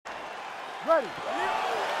Ready. You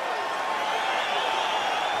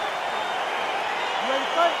ready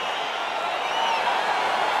to fight?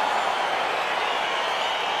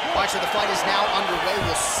 All right, so the fight is now underway.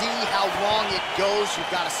 We'll see how long it goes. You've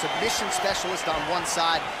got a submission specialist on one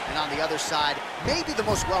side, and on the other side, maybe the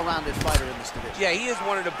most well-rounded fighter in this division. Yeah, he is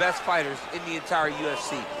one of the best fighters in the entire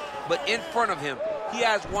UFC. But in front of him, he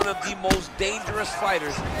has one of the most dangerous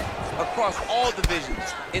fighters across all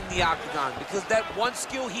divisions in the octagon, because that one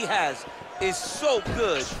skill he has is so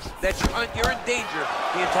good that you're in danger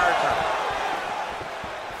the entire time.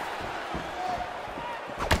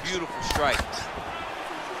 Beautiful strike.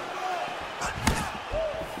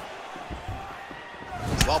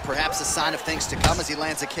 Well, perhaps a sign of things to come as he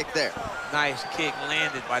lands a kick there. Nice kick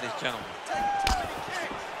landed by this gentleman.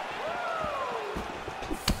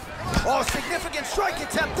 Oh, significant strike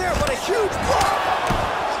attempt there, but a huge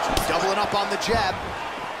blow. Doubling up on the jab.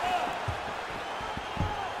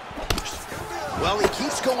 Well, he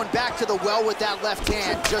keeps going back to the well with that left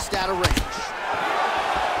hand, just out of range.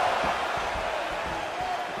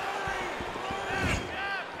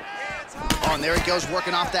 Oh, and there he goes,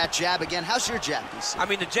 working off that jab again. How's your jab, DC? I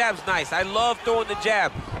mean, the jab's nice. I love throwing the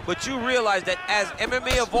jab, but you realize that as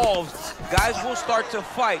MMA evolves, guys will start to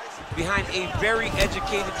fight behind a very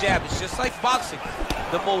educated jab. It's just like boxing.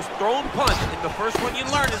 The most thrown punch, and the first one you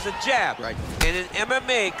learn is a jab. Right. And in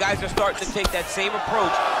MMA, guys are starting to take that same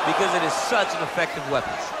approach because it is such an effective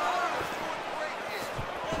weapon.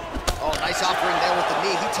 Oh, nice offering there with the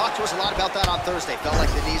knee. He talked to us a lot about that on Thursday. Felt like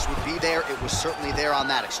the knees would be there. It was certainly there on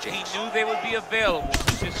that exchange. He knew they would be available.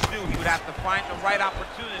 He just knew he would have to find the right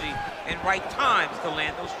opportunity and right times to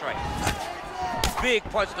land those strikes. Big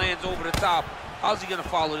punch lands over the top. How's he going to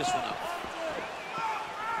follow this one up?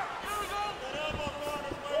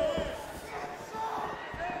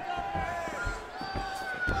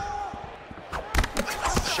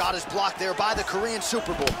 Shot is blocked there by the Korean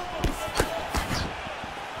Super Bowl.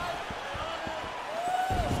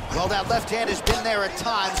 Well, that left hand has been there at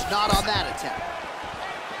times, not on that attempt.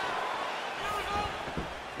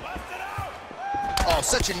 Oh,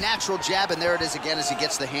 such a natural jab, and there it is again as he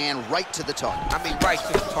gets the hand right to the target. I mean, right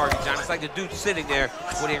to the target, John. It's like the dude sitting there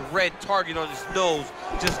with a red target on his nose,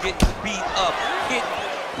 just getting beat up, hitting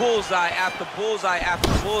bullseye after bullseye after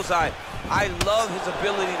bullseye. I love his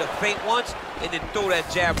ability to feint once and then throw that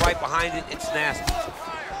jab right behind it. It's nasty.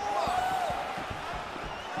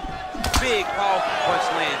 Big, powerful punch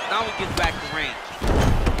lands. Now he gets back to range.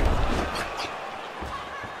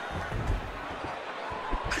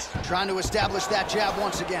 Trying to establish that jab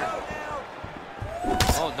once again.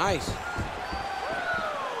 Oh, nice.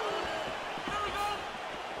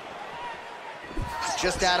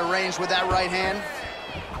 Just out of range with that right hand.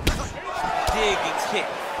 Dig and kick.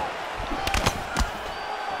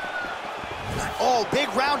 Oh, big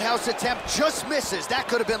roundhouse attempt, just misses. That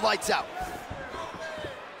could have been lights out.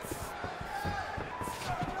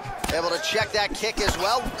 Able to check that kick as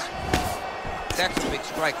well. That's a big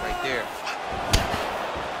strike right there.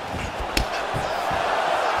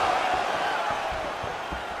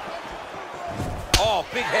 Oh,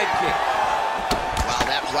 big head kick. Wow,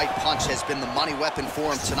 that right punch has been the money weapon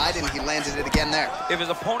for him tonight, and he landed it again there. If his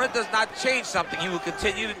opponent does not change something, he will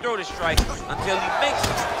continue to throw the strike until he makes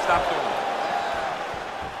it stop throwing.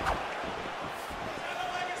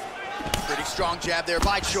 Pretty strong jab there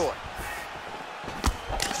by Choi.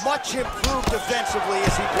 Much improved defensively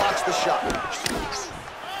as he blocks the shot.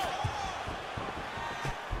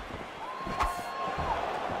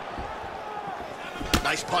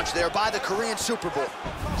 Nice punch there by the Korean Super Bowl.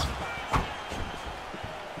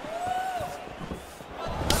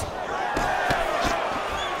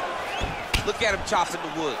 Look at him chopping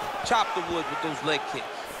the wood. Chop the wood with those leg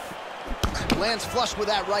kicks. Lands flush with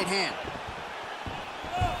that right hand.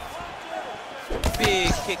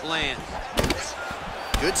 Big kick lands.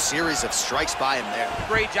 Good series of strikes by him there.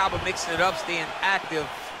 Great job of mixing it up, staying active,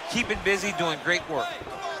 keeping busy, doing great work.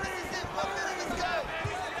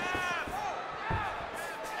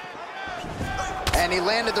 And he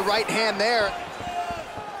landed the right hand there.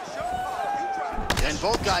 And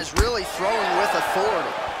both guys really throwing with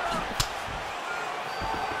authority.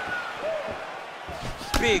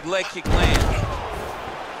 Big leg kick lands.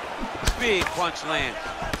 Big punch lands.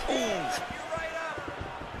 Ooh.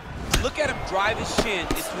 Look at him drive his shin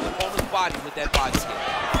into his opponent's body with that body kick.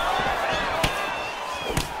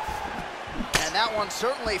 And that one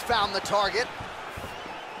certainly found the target.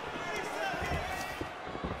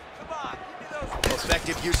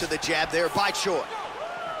 Effective use of the jab there by Choi.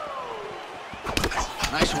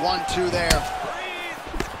 Nice 1-2 there.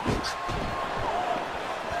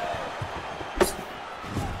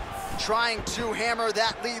 Trying to hammer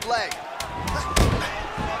that lead leg.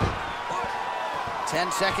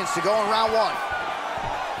 10 seconds to go in round one.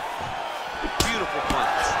 Beautiful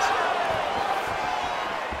punch.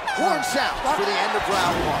 Horn sounds for the end of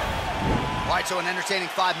round one. All right, so an entertaining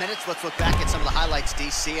 5 minutes. Let's look back at some of the highlights,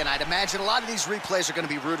 DC, and I'd imagine a lot of these replays are going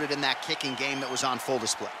to be rooted in that kicking game that was on full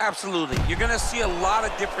display. Absolutely. You're going to see a lot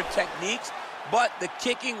of different techniques, but the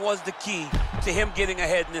kicking was the key to him getting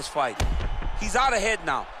ahead in this fight. He's out ahead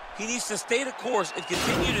now. He needs to stay the course and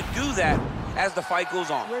continue to do that as the fight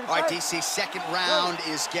goes on. All right, DC, second round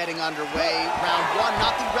is getting underway. Round one,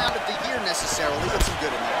 not the round of the year necessarily, but some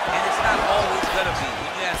good in there. And it's not always going to be.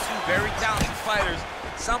 When you have two very talented fighters,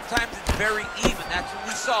 sometimes it's very even. That's what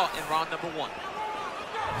we saw in round number one.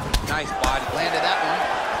 Nice body. Landed that one.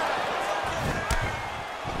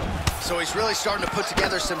 So he's really starting to put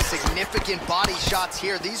together some significant body shots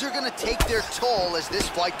here. These are going to take their toll as this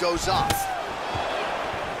fight goes on.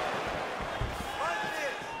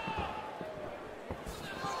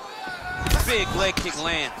 Big leg kick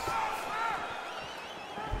lands.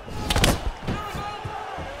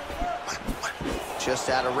 Just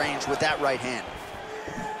out of range with that right hand.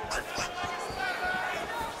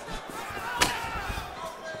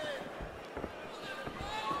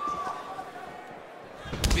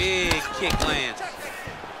 Big kick lands.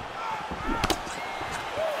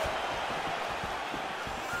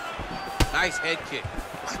 Nice head kick.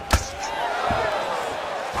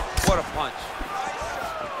 What a punch.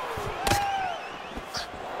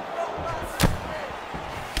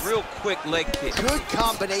 Real quick leg kick. Good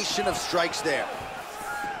combination of strikes there.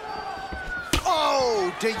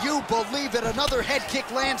 Oh, do you believe it? Another head kick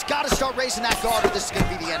lands. Got to start raising that guard or this is going to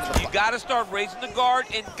be the end of the fight. You got to start raising the guard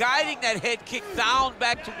and guiding that head kick down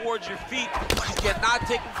back towards your feet. You cannot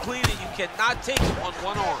take him clean and you cannot take him on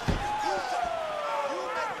one arm.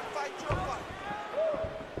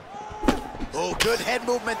 Oh, good head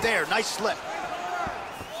movement there. Nice slip.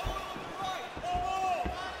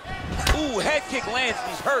 Ooh, head kick lands and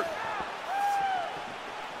he's hurt.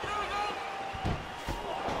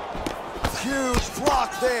 Huge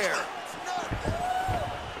block there.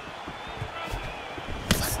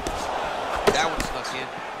 That one snuck in.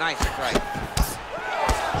 Nice strike.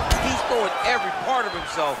 He's throwing every part of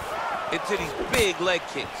himself into these big leg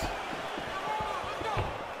kicks.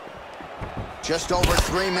 Just over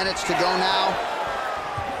 3 minutes to go now.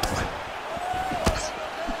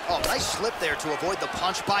 Oh, nice slip there to avoid the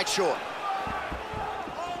punch by Choi.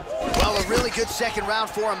 Well, a really good second round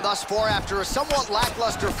for him thus far. After a somewhat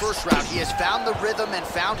lackluster first round, he has found the rhythm and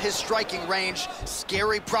found his striking range.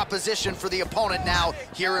 Scary proposition for the opponent now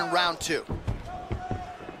here in round two.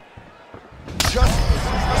 Just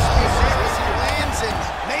as he lands, and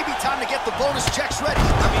maybe time to get the bonus checks ready.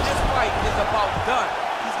 I mean, this fight is about done.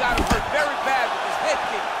 He's got him hurt very bad with his head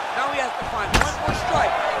kick. Now he has to find one more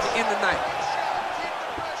strike to end the night.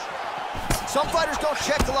 Some fighters don't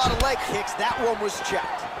check a lot of leg kicks. That one was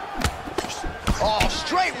checked. Oh,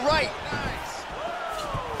 straight right.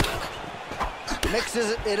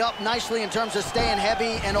 Mixes it up nicely in terms of staying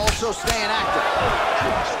heavy and also staying active.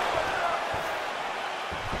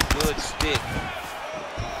 Good stick.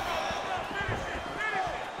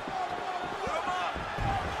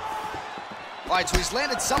 All right, so he's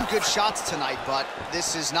landed some good shots tonight, but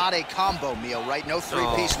this is not a combo meal, right? No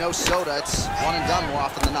three-piece, no soda. It's one and done more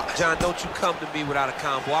often than not. John, don't you come to me without a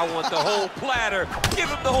combo. I want the whole platter. Give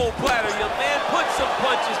him the whole platter, young man. Put some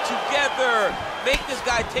punches together. Make this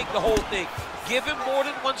guy take the whole thing. Give him more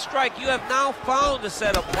than one strike. You have now found the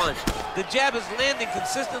setup punch. The jab is landing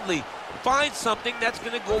consistently. Find something that's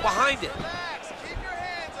going to go behind it. Keep your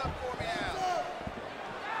hands up for me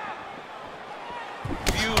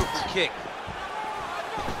now. Beautiful kick.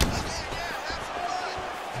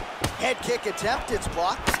 Head kick attempt, it's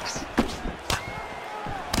blocked.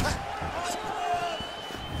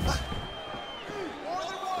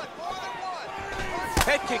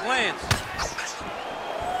 Head kick lands.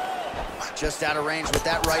 Just out of range with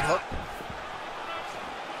that right hook.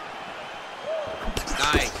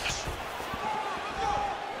 Nice.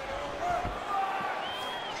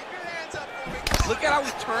 Look at how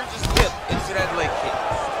he turns his hip into that leg kick.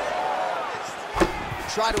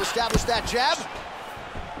 Try to establish that jab.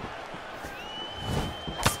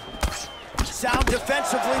 Sound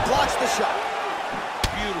defensively blocks the shot.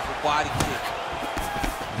 Beautiful body kick.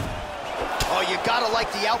 Oh, you gotta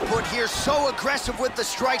like the output here. So aggressive with the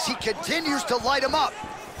strikes. He continues to light him up.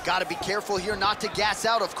 Gotta be careful here not to gas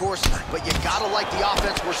out, of course, but you gotta like the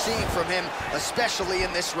offense we're seeing from him, especially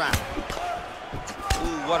in this round.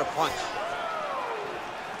 Ooh, what a punch.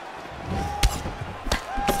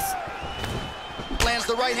 Lands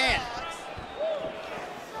the right hand.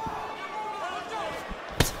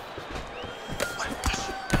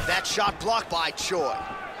 that shot blocked by Choi.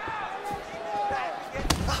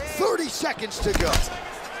 30 seconds to go.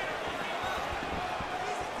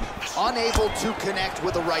 Unable to connect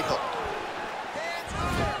with a right hook.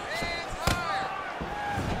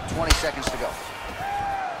 20 seconds to go.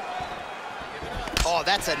 Oh,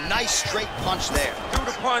 that's a nice straight punch there. Threw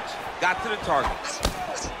the punch, got to the target.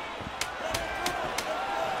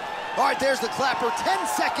 All right, there's the clapper, 10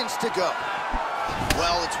 seconds to go.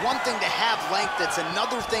 Well, it's one thing to have length, it's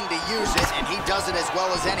another thing to use it, and he does it as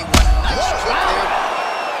well as anyone. Nice kick there.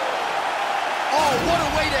 Oh, what a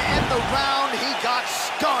way to end the round. He got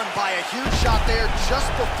stunned by a huge shot there just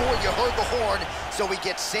before you heard the horn, so he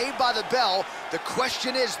gets saved by the bell. The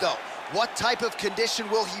question is, though, what type of condition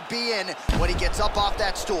will he be in when he gets up off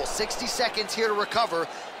that stool? 60 seconds here to recover.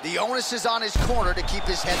 The onus is on his corner to keep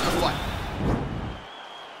his head in the fight.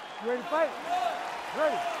 You ready to fight?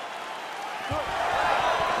 Ready. Go.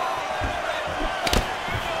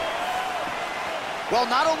 Well,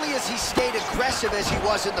 not only has he stayed aggressive as he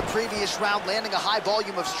was in the previous round, landing a high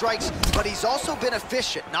volume of strikes, but he's also been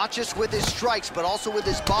efficient, not just with his strikes, but also with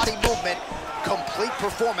his body movement. Complete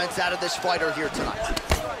performance out of this fighter here tonight.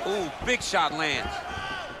 Ooh, big shot lands.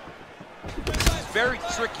 It's very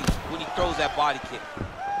tricky when he throws that body kick.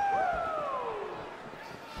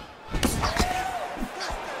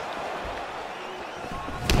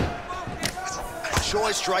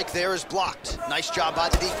 Choi's strike there is blocked. Nice job by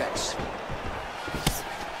the defense.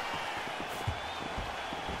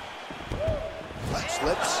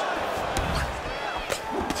 Slips.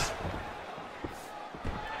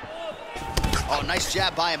 Oh, nice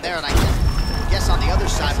jab by him there, and I guess on the other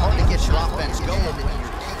side, hard to get your offense going when he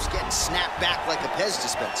keeps getting snapped back like a Pez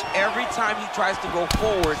dispenser. Every time he tries to go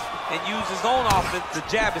forward and use his own offense, the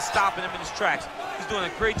jab is stopping him in his tracks. He's doing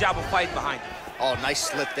a great job of fighting behind him. Oh, nice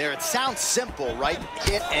slip there. It sounds simple, right?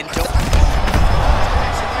 Hit and don't.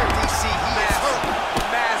 There, DC, he is hurt.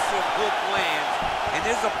 Massive hook lands, and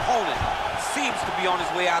his opponent seems to be on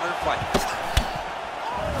his way out of the fight.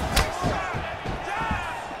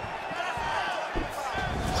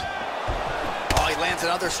 Oh, he lands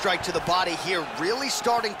another strike to the body here, really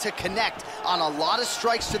starting to connect on a lot of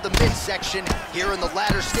strikes to the midsection here in the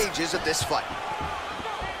latter stages of this fight.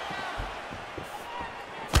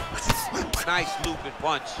 Nice looping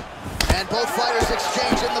punch. And both fighters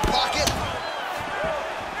exchange in the pocket.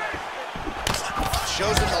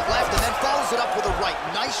 Shows him the left and then follows it up with a right.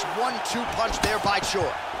 Nice 1-2 punch there by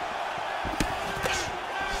Choi.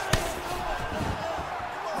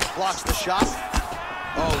 Blocks the shot.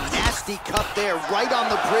 Oh, nasty cut there, right on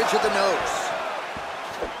the bridge of the nose.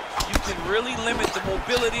 You can really limit the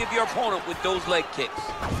mobility of your opponent with those leg kicks.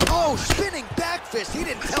 Oh, spinning back fist. He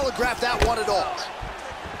didn't telegraph that one at all.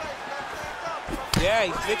 Yeah,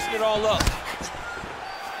 he's mixing it all up.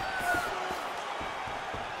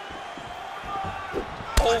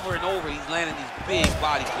 Over and over, he's landing these big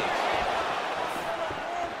body kicks.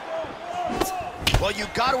 Well,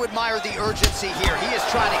 you've got to admire the urgency here. He is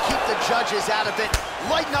trying to keep the judges out of it,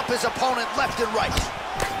 lighten up his opponent left and right.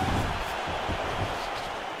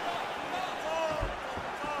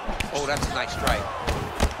 Oh, that's a nice strike.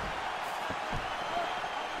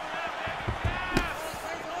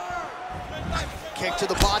 Kick to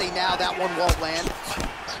the body now, that one won't land.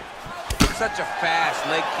 Such a fast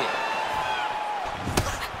leg kick.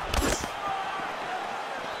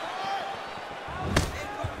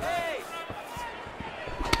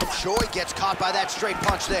 Choi gets caught by that straight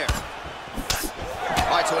punch there.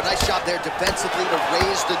 All right, so a nice job there defensively to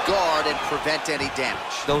raise the guard and prevent any damage.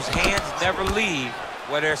 Those hands never leave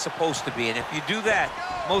where they're supposed to be, and if you do that,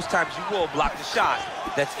 most times you will block the shot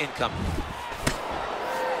that's incoming.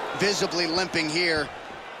 Visibly limping here.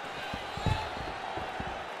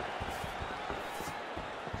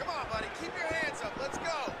 Come on, buddy. Keep your hands up. Let's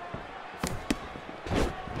go.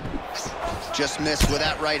 Just missed with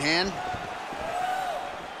that right hand.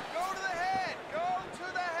 Go to the head. Go to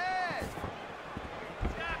the head.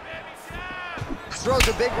 Throws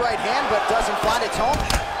a big right hand, but doesn't find its home.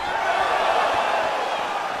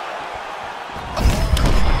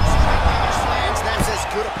 That's as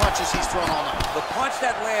good a punch as he's thrown all night. The punch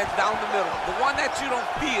that lands down the middle, the one that you don't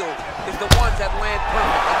feel, is the ones that land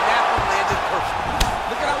perfect, and that one landed perfect.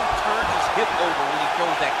 Look at how he turns his hip over when he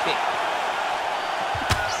throws that kick.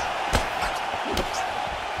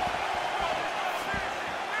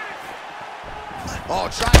 Oh,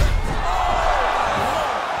 trying.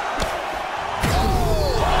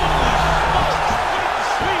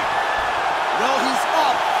 Well, he's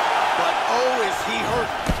up, but oh, is he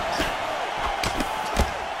hurt.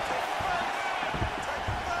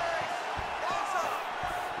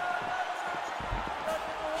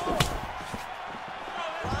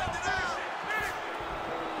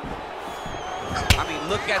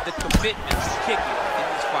 look at the commitment to kicking in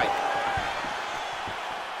this fight.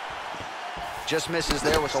 Just misses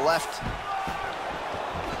there with the left.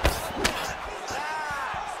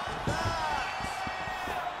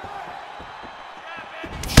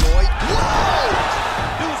 Choi. Whoa!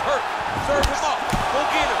 Dude's hurt. Serve him up. Go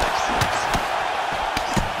get him.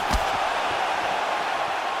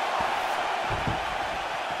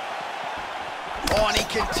 Oh, and he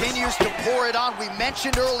continues to pour it on. We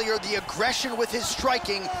mentioned earlier the aggression with his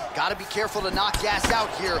striking. Got to be careful to not gas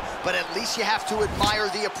out here, but at least you have to admire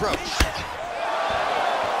the approach.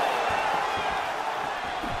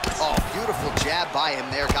 Oh, beautiful jab by him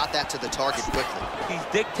there. Got that to the target quickly. He's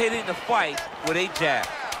dictating the fight with a jab.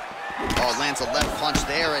 Oh, lands a left punch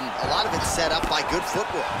there, and a lot of it's set up by good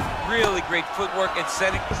footwork. Really great footwork and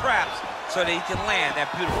setting traps so that he can land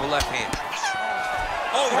that beautiful left hand.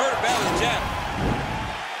 Oh, he hurt a bad jab.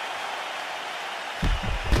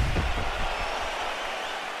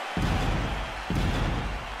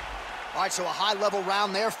 All right, so a high-level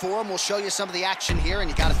round there for him. We'll show you some of the action here, and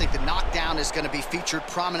you got to think the knockdown is going to be featured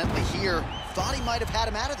prominently here. Thought he might have had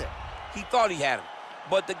him out of there. He thought he had him,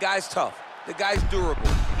 but the guy's tough. The guy's durable.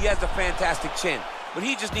 He has a fantastic chin, but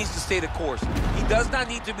he just needs to stay the course. He does not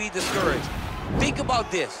need to be discouraged. Think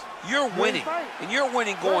about this. You're winning, and you're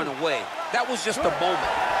winning going away. That was just a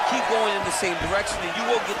moment. Keep going in the same direction, and you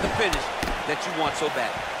will get the finish that you want so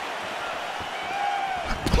bad.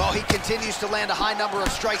 Well, he continues to land a high number of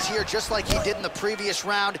strikes here, just like he did in the previous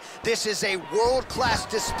round. This is a world-class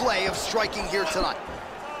display of striking here tonight.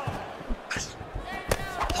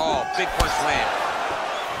 Oh, big punch land.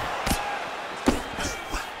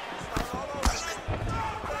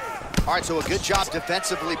 All right, so a good job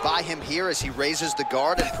defensively by him here as he raises the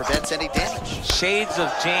guard and prevents any damage. Shades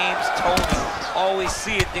of James Tony. Always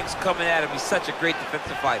seeing things coming at him. He's such a great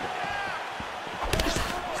defensive fighter.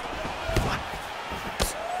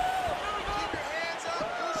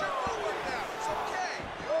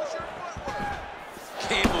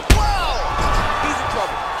 Whoa! He's in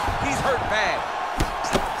trouble. He's hurt bad.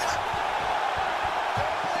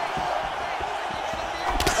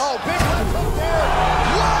 Oh, big left hook there.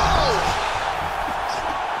 Whoa!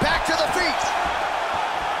 Back to the feet.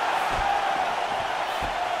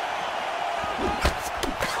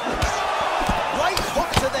 Right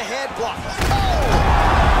hook to the head block. Oh!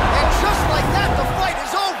 And just like that, the fight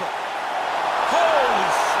is over.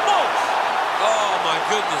 Holy smokes! Oh, my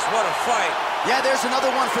goodness, what a fight. Yeah, there's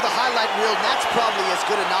another one for the highlight reel, and that's probably as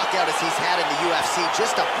good a knockout as he's had in the UFC.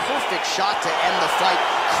 Just a perfect shot to end the fight.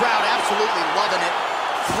 Crowd absolutely loving it.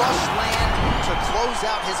 Flush land to close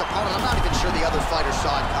out his opponent. I'm not even sure the other fighter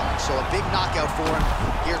saw it coming. So a big knockout for him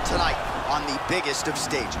here tonight on the biggest of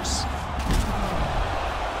stages.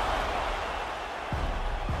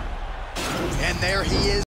 And there he is.